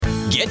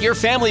Get your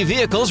family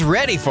vehicles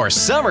ready for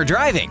summer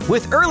driving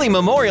with early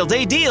Memorial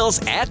Day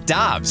deals at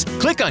Dobbs.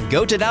 Click on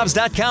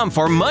GoToDobbs.com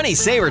for money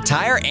saver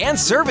tire and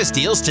service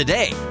deals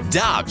today.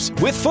 Dobbs,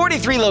 with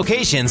 43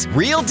 locations,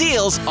 real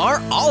deals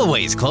are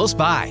always close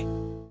by.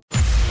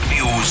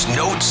 News,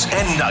 notes,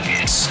 and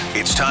nuggets.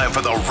 It's time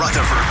for the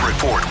Rutherford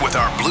Report with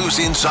our Blues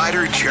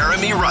insider,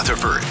 Jeremy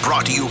Rutherford.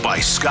 Brought to you by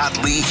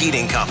Scott Lee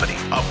Heating Company,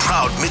 a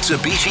proud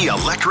Mitsubishi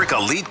Electric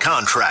Elite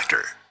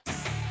contractor.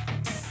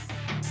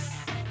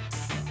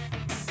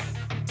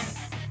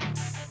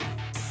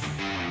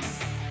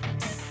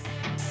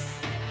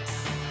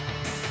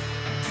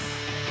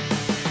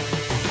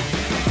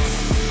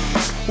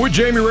 With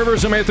Jamie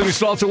Rivers, I'm Anthony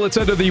Stalter. Let's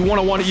head to the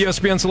 101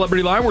 ESPN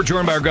Celebrity Line. We're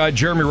joined by our guy,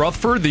 Jeremy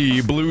Rutherford,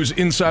 the Blues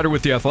insider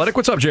with The Athletic.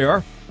 What's up, JR?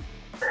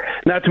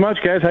 Not too much,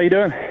 guys. How you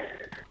doing?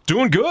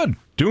 Doing good,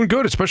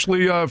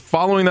 especially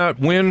following that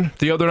win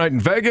the other night in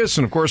Vegas.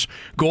 And, of course,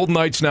 Golden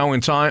Knights now in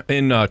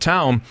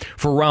town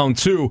for round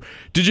 2.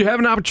 Did you have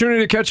an opportunity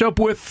to catch up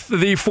with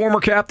the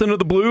former captain of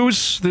the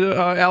Blues,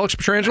 Alex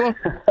Pietrangelo?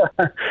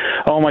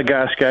 Oh, my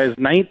gosh, guys.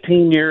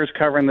 19 years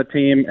covering the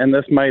team, and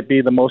this might be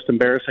the most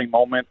embarrassing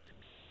moment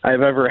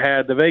I've ever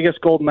had. The Vegas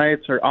Golden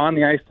Knights are on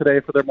the ice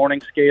today for their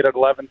morning skate at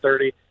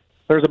 11:30.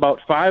 There's about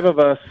 5 of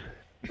us,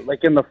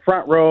 like in the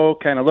front row,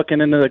 kind of looking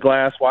into the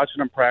glass, watching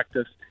them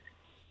practice.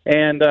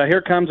 And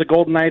here comes a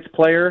Golden Knights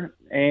player,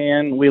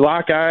 and we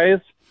lock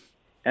eyes,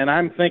 and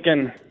I'm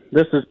thinking,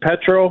 this is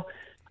Petro.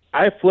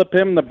 I flip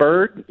him the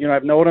bird. You know,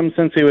 I've known him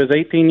since he was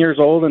 18 years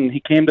old, and he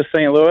came to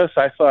St. Louis.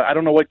 I thought, I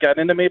don't know what got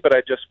into me, but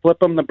I just flip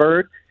him the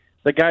bird.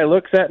 The guy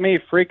looks at me,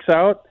 freaks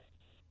out,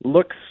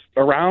 looks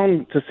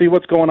around to see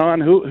what's going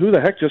on. Who the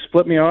heck just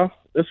flipped me off?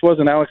 This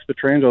wasn't Alex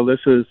Pietrangelo. This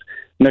is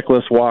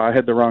Nicholas Waugh. I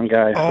had the wrong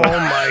guy. Oh,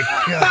 my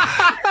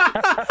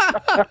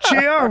God.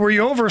 JR, were you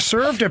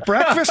overserved at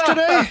breakfast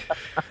today?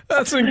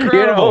 That's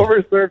incredible. Yeah,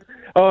 overserved.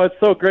 Oh, it's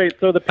so great.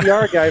 So the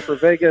PR guy for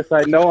Vegas,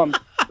 I know him,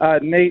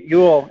 Nate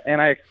Ewell, and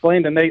I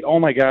explained to Nate, oh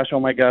my gosh,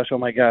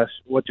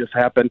 what just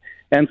happened?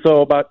 And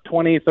so about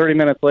 20, 30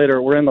 minutes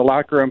later, we're in the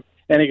locker room,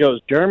 and he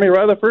goes, Jeremy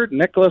Rutherford,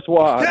 Nicholas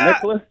Waugh. Yeah.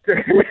 Nicholas?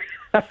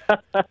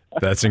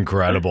 That's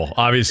incredible.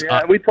 Obviously,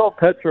 yeah, we told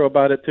Petro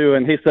about it too,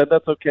 and he said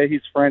that's okay. He's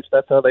French.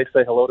 That's how they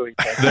say hello to each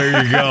other.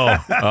 There you go.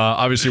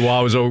 Obviously,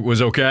 Waugh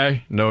was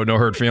okay. No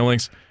hurt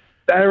feelings.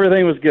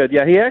 Everything was good.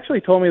 Yeah, he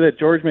actually told me that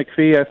George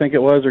McPhee, I think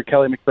it was, or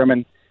Kelly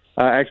McCrimmon,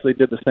 actually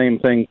did the same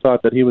thing.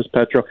 Thought that he was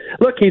Petro.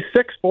 Look, he's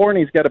 6'4", and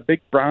he's got a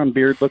big brown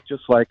beard. Looked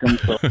just like him.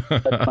 So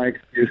that's my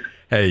excuse.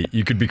 Hey,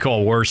 you could be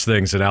called worse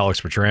things than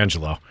Alex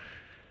Pietrangelo.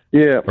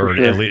 Yeah, or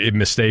sure. at least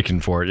mistaken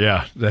for it.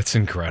 Yeah, that's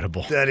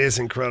incredible. That is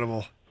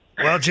incredible.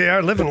 Well,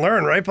 JR, live and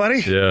learn, right, buddy?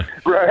 Yeah.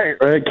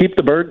 Right. Keep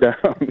the bird down.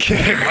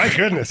 My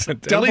goodness.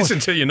 At least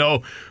until you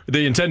know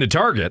the intended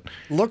target.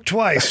 Look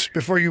twice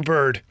before you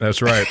bird.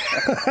 That's right.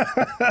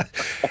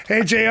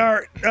 Hey,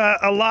 JR,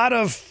 a lot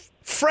of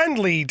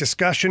friendly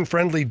discussion,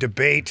 friendly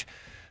debate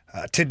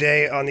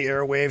today on the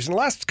airwaves, and the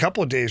last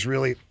couple of days,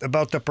 really,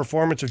 about the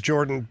performance of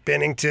Jordan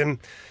Binnington.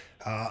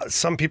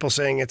 Some people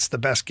saying it's the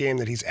best game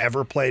that he's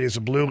ever played as a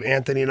Blue.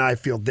 Anthony and I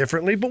feel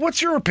differently, but what's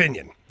your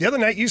opinion? The other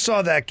night you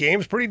saw that game.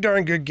 It's a pretty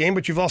darn good game,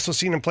 but you've also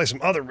seen him play some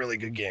other really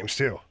good games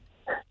too.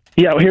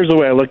 Yeah, well, here's the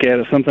way I look at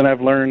it. Something I've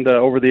learned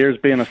over the years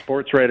being a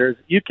sports writer is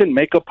you can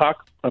make a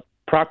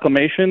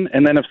proclamation,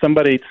 and then if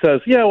somebody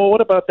says, yeah, well, what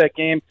about that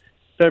game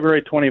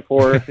February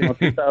 24th,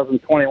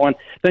 2021,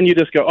 then you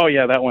just go, oh,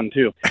 yeah, that one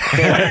too.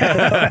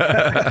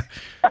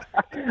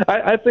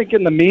 I think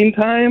in the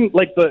meantime,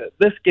 like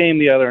this game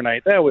the other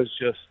night, that was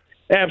just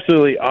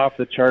absolutely off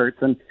the charts.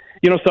 And,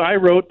 so I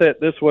wrote that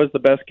this was the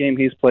best game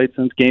he's played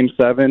since Game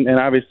 7, and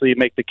obviously you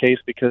make the case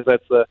because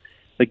that's the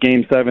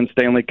Game 7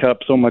 Stanley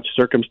Cup, so much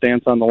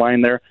circumstance on the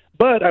line there.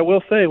 But I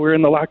will say, we're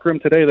in the locker room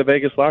today, the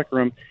Vegas locker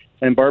room,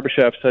 and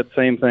Barbashev said the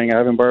same thing.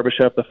 Ivan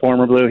Barbashev, the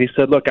former Blue, he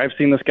said, look, I've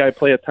seen this guy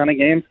play a ton of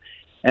games,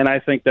 and I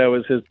think that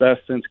was his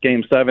best since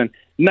Game 7.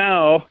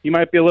 Now, you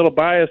might be a little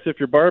biased if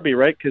you're Barbie,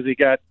 right? Because he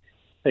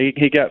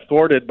got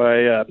thwarted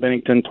by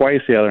Binnington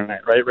twice the other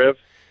night, right, Riv?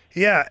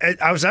 Yeah,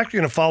 I was actually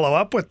going to follow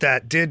up with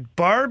that. Did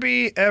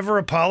Barbie ever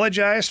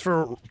apologize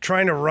for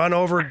trying to run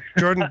over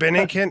Jordan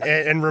Binnington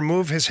and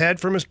remove his head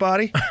from his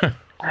body?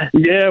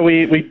 Yeah,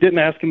 we didn't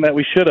ask him that.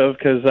 We should have,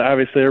 because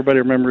obviously everybody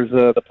remembers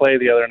the play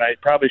the other night.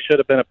 Probably should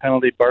have been a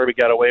penalty. Barbie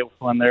got away with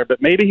one there.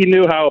 But maybe he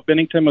knew how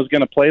Binnington was going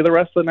to play the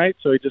rest of the night,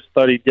 so he just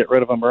thought he'd get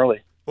rid of him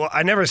early. Well,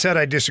 I never said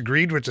I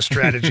disagreed with the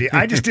strategy.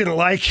 I just didn't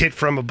like it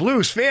from a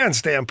Blues fan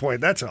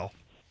standpoint, that's all.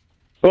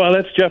 Well,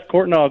 that's Jeff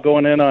Courtnall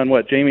going in on,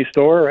 Jamie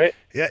Storr, right?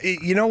 Yeah,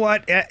 you know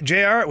what,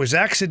 JR, it was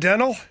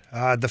accidental.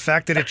 The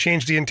fact that it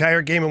changed the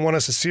entire game and won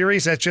us a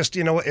series, that just,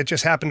 it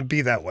just happened to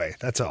be that way.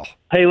 That's all.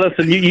 Hey,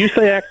 listen, you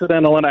say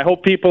accidental, and I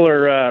hope people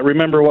are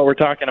remember what we're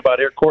talking about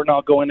here.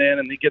 Courtnall going in,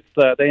 and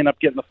they end up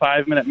getting the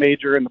 5-minute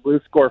major, and the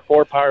Blues score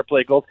 4 power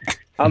play goals.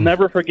 I'll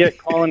never forget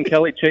calling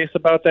Kelly Chase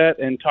about that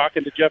and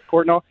talking to Jeff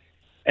Courtnall,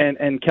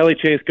 and Kelly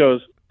Chase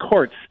goes,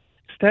 Courts,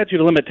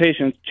 statute of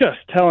limitations, just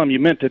tell him you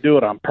meant to do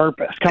it on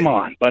purpose. Come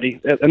on, buddy.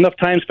 Enough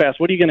time's passed.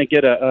 What are you going to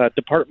get, a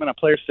Department of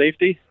Player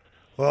Safety?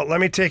 Well,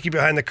 let me take you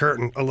behind the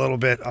curtain a little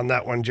bit on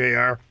that one,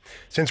 JR,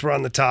 since we're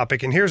on the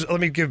topic. And let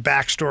me give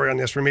backstory on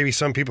this for maybe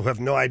some people who have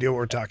no idea what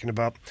we're talking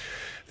about.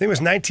 I think it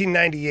was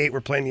 1998.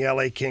 We're playing the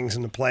LA Kings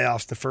in the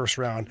playoffs, the first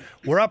round.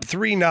 We're up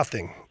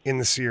 3-0 in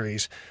the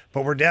series,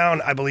 but we're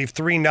down, I believe,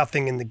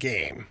 3-0 in the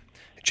game.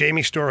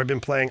 Jamie Storr had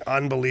been playing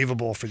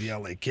unbelievable for the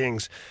LA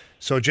Kings.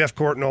 So Jeff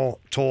Courtnall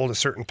told a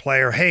certain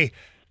player, hey,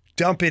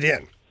 dump it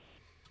in.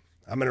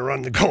 I'm going to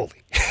run the goalie.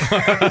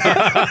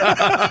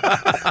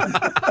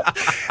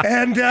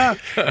 And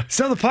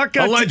so the puck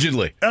got...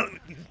 Allegedly.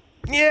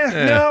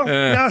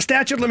 No.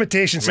 Statute of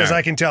limitations says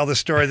I can tell the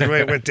story the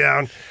way it went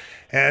down.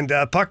 And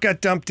puck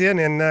got dumped in,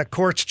 and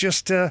Courts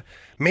just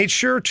made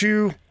sure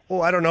to,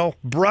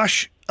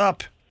 brush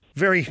up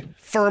very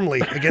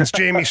firmly against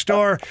Jamie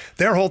Storr.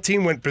 Their whole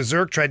team went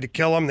berserk, tried to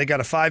kill him. They got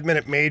a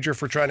 5-minute major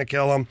for trying to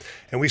kill him,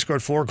 and we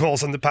scored 4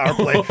 goals on the power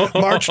play.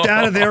 Marched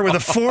out of there with a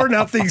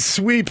 4-0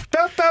 sweep.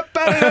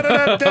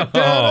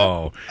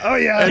 Oh,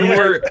 yeah.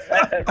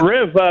 And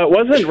Riv,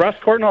 wasn't Russ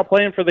Courtnall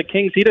playing for the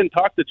Kings? He didn't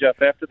talk to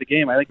Jeff after the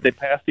game. I think they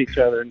passed each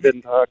other and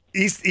didn't talk.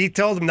 He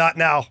told him not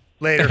now,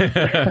 later.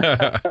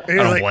 I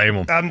don't blame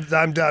him.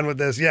 I'm done with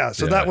this. Yeah,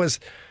 so that was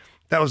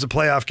a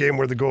playoff game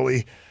where the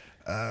goalie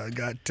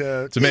got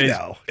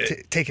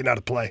taken out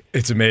of play.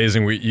 It's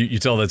amazing. You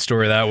tell that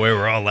story that way.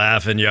 We're all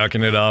laughing,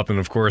 yucking it up. And,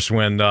 of course,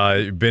 when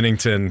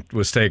Binnington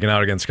was taken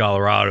out against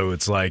Colorado,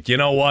 it's like, you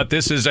know what?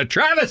 This is a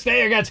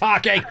travesty against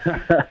hockey.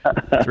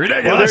 It's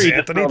ridiculous. Well,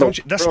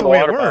 Anthony, that's the way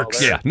it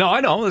works. Yeah. No, I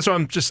know. That's why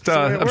I'm just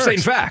I'm saying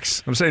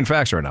facts. I'm saying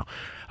facts right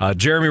now.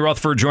 Jeremy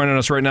Rutherford joining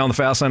us right now on the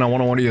Fast Line on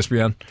 101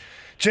 ESPN.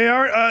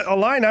 JR, a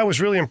line I was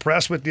really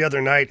impressed with the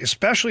other night,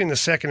 especially in the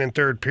second and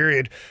third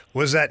period,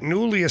 was that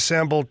newly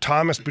assembled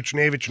Thomas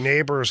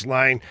Buchnevich-Neighbors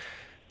line.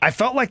 I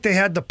felt like they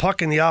had the puck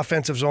in the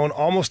offensive zone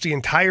almost the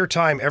entire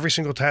time, every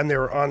single time they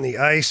were on the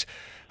ice.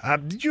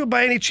 Did you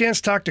by any chance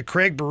talk to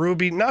Craig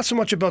Berube, not so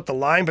much about the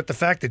line, but the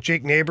fact that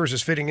Jake Neighbors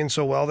is fitting in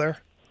so well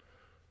there?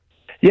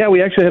 Yeah,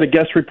 we actually had a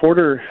guest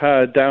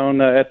reporter down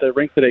at the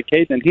rink today,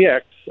 Caden, and he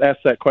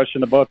asked that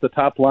question about the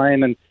top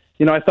line. And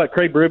I thought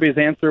Craig Berube's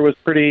answer was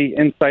pretty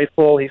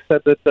insightful. He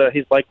said that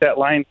he's liked that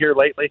line here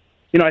lately.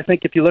 I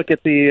think if you look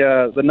at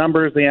the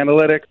numbers, the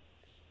analytics,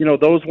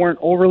 those weren't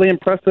overly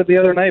impressive the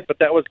other night, but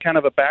that was kind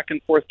of a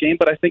back-and-forth game.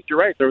 But I think you're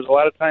right. There was a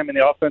lot of time in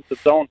the offensive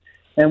zone.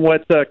 And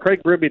what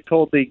Craig Berube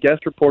told the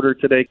guest reporter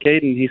today,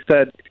 Caden, he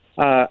said,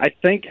 I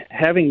think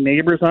having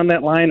Neighbors on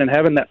that line and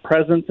having that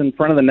presence in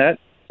front of the net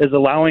is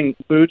allowing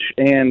Booch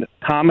and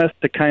Thomas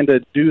to kind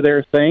of do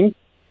their thing.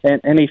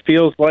 And he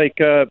feels like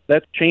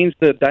that's changed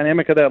the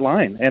dynamic of that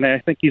line. And I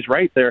think he's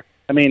right there.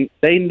 I mean,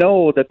 they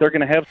know that they're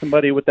going to have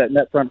somebody with that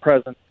net front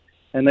presence,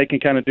 and they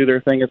can kind of do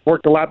their thing. It's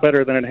worked a lot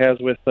better than it has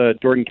with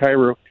Jordan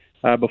Kyrou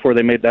before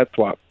they made that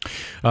swap.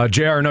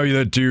 JR, I know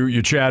that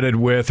you chatted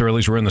with, or at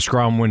least we're in the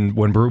scrum, when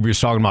Berube was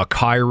talking about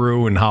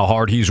Kyrou and how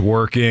hard he's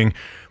working.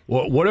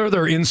 What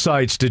other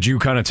insights did you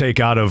kind of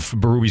take out of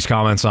Berube's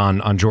comments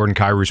on Jordan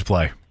Kyrou's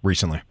play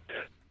recently?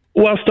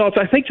 Well, Stoltz,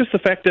 I think just the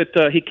fact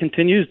that he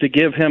continues to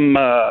give him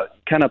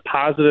kind of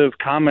positive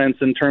comments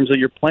in terms of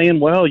you're playing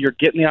well, you're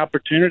getting the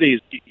opportunities.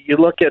 You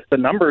look at the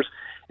numbers,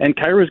 and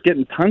Kyrou's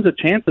getting tons of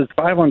chances,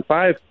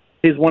 5-on-5.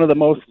 He's one of the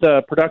most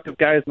productive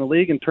guys in the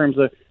league in terms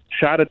of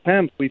shot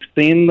attempts. We've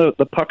seen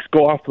the pucks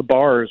go off the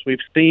bars. We've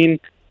seen,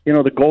 the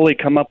goalie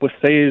come up with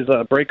saves,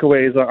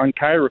 breakaways on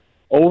Kyrou.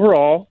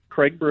 Overall,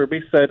 Craig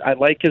Berube said, I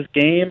like his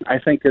game. I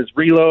think his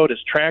reload, his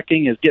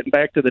tracking, his getting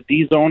back to the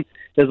D zone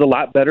is a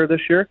lot better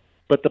this year.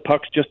 But the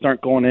pucks just aren't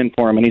going in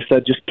for him. And he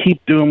said, just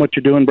keep doing what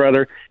you're doing,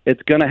 brother.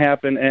 It's going to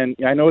happen. And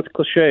I know it's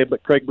cliche,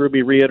 but Craig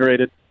Berube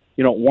reiterated,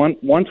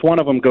 once one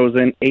of them goes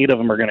in, 8 of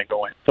them are going to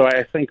go in. So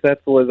I think that's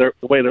the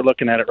way they're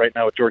looking at it right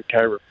now with Jordan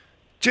Kyrou.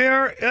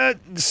 JR,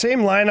 the same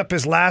lineup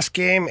as last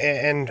game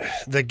and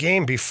the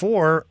game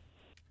before.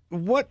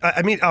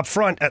 Up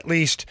front at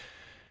least,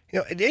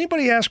 did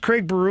anybody ask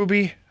Craig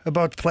Berube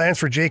about plans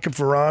for Jacob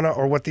Verana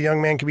or what the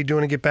young man could be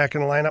doing to get back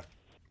in the lineup?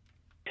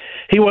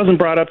 He wasn't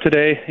brought up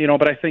today,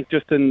 but I think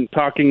just in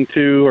talking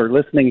to or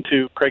listening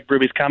to Craig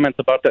Berube's comments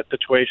about that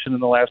situation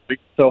in the last week,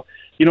 so,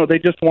 they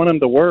just want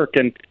him to work.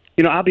 And,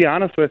 I'll be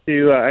honest with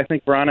you, I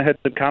think Verana had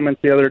some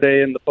comments the other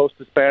day in the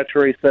Post-Dispatch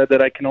where he said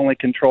that I can only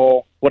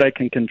control what I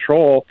can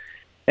control.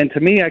 And to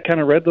me, I kind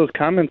of read those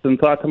comments and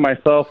thought to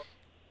myself,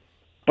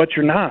 but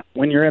you're not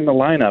when you're in the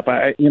lineup.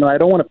 I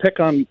don't want to pick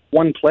on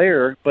one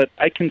player, but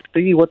I can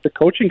see what the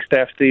coaching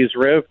staff sees,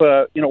 Riv.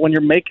 When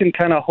you're making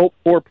kind of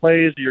hope-for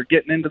plays, you're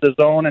getting into the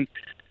zone and,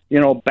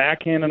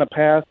 backhanding a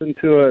pass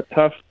into a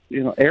tough,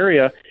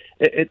 area,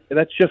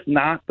 that's just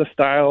not the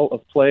style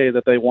of play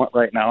that they want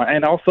right now.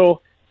 And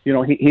also,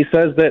 he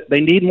says that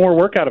they need more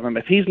work out of him.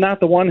 If he's not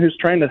the one who's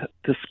trying to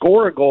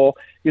score a goal,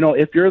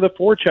 if you're the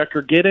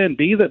forechecker, get in,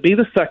 be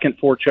the second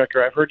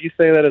forechecker. I've heard you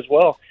say that as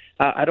well.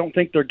 I don't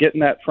think they're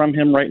getting that from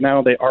him right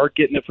now. They are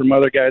getting it from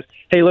other guys.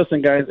 Hey,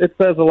 listen, guys, it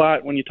says a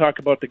lot when you talk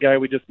about the guy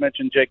we just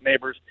mentioned, Jake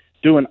Neighbors,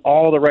 doing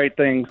all the right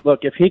things.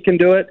 Look, if he can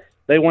do it,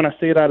 they want to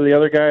see it out of the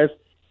other guys.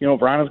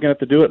 Verana's going to have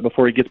to do it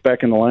before he gets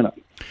back in the lineup.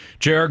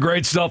 JR,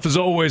 great stuff as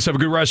always. Have a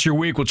good rest of your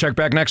week. We'll check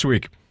back next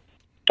week.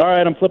 All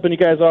right, I'm flipping you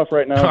guys off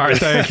right now. All right,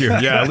 thank you.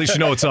 Yeah, at least you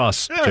know it's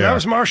us. Yeah, that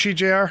was Marshy,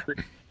 JR.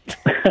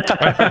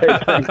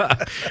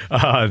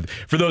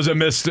 For those that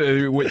missed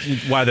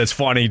why that's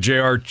funny,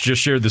 JR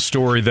just shared the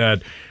story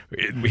that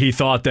he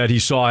thought that he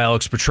saw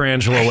Alex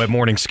Pietrangelo at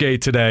morning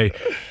skate today,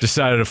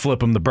 decided to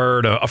flip him the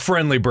bird, a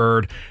friendly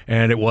bird,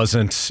 and it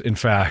wasn't, in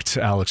fact,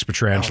 Alex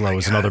Pietrangelo. It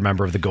was another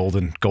member of the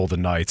Golden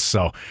Knights.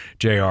 So,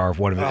 JR,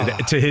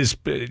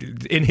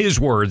 in his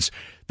words,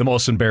 the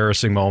most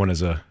embarrassing moment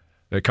is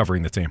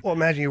covering the team. Well,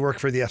 imagine you work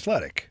for The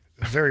Athletic,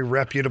 a very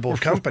reputable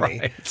company,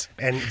 Right.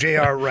 and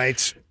JR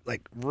writes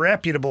like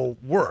reputable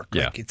work.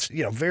 Yeah. Like it's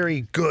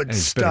very good And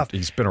stuff.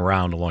 He's been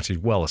around a long time.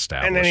 He's well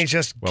established. And then he's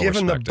just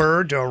giving the well-respected.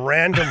 bird to a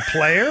random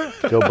player.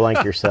 Go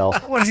blank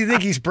yourself. What does he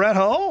think? He's Brett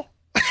Hull?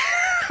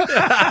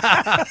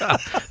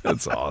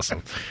 That's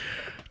awesome.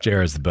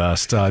 JR is the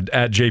best. At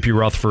JP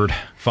Rutherford,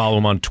 follow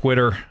him on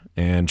Twitter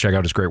and check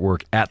out his great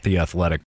work at The Athletic.